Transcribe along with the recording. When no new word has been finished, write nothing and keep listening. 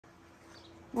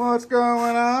What's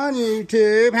going on,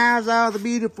 YouTube? How's all the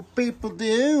beautiful people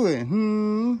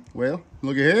doing? Well,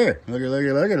 look at here.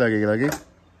 Looky.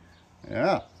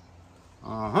 Yeah.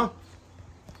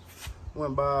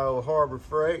 Went by old Harbor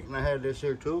Freight and I had this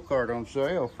here tool cart on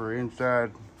sale for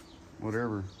inside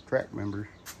whatever track members.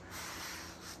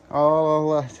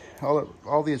 All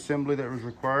the assembly that was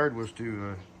required was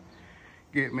to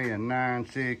get me a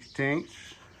 9/16.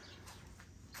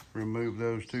 Remove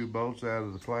those two bolts out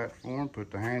of the platform, put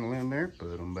the handle in there,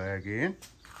 put them back in.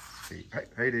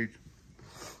 Hey dudes.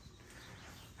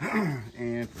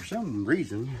 And for some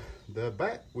reason, the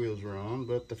back wheels were on,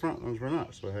 but the front ones were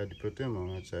not, so I had to put them on.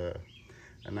 It's a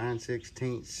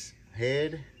 9/16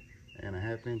 head and a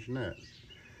 1/2 inch nut.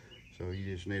 So you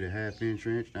just need a 1/2 inch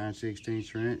wrench,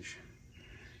 9/16 wrench,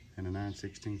 and a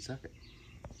 9/16 socket.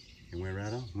 It went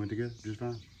right on, went together just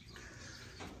fine.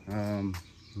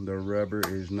 The rubber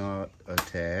is not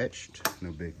attached,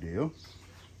 no big deal.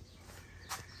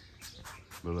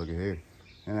 But look at here.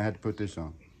 And I had to put this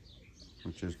on,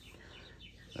 which is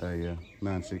a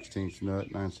 9/16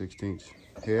 nut, 9/16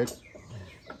 head.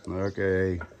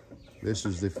 Okay, this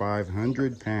is the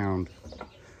 500-pound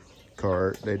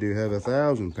cart. They do have a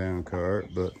 1,000-pound cart,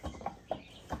 but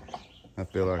I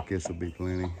feel like this will be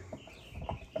plenty.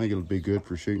 I think it'll be good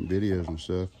for shooting videos and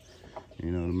stuff. You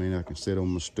know what I mean? I can sit on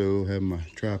my stool, have my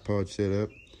tripod set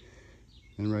up,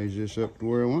 and raise this up to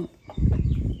where I want it.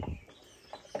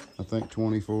 I think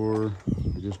 24,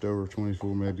 just over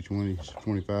 24, maybe 20,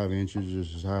 25 inches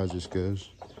is as high as this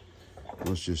goes.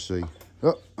 Let's just see.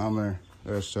 Oh, I'm there.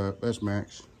 That's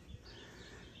max.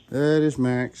 That is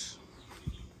max.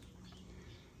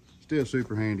 Still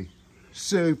super handy.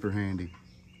 Super handy.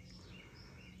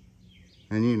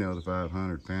 And you know the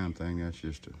 500-pound thing, that's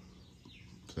just a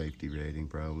safety rating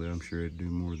probably. I'm sure it'd do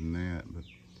more than that, but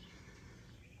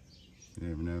you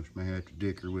never know. May have to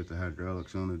dicker with the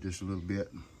hydraulics on it just a little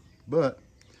bit, but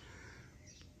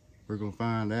we're gonna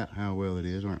find out how well it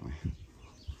is, aren't we?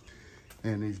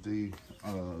 And the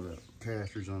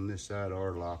casters on this side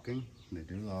are locking. They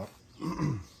do lock.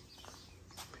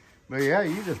 But yeah,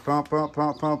 you just pump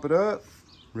it up,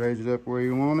 raise it up where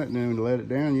you want it, and then let it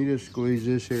down. You just squeeze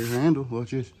this here handle.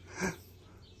 Watch this.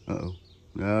 Uh-oh.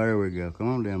 Oh, there we go. Come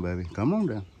on down, baby. Come on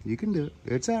down. You can do it.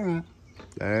 It's all right.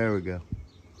 There we go.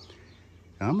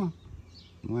 Come on.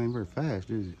 It ain't very fast,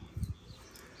 is it?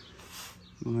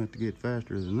 You're gonna have to get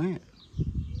faster than that.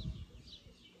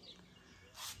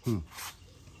 Do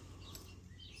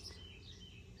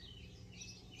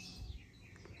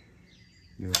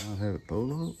I not have it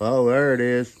pulled all? Oh, there it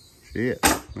is. Shit.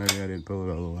 Maybe I didn't pull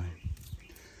it all the way.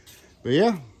 But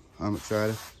yeah, I'm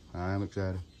excited. I am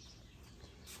excited.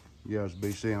 You guys will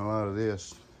be seeing a lot of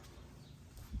this.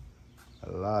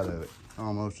 A lot of it.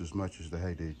 Almost as much as the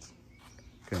Hey Dudes.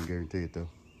 Can't guarantee it though.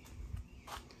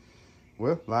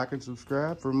 Well, like and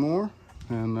subscribe for more.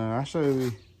 And I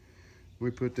say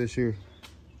we put this here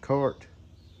cart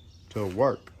to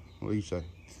work. What do you say?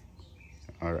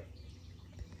 All right.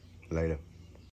 Later.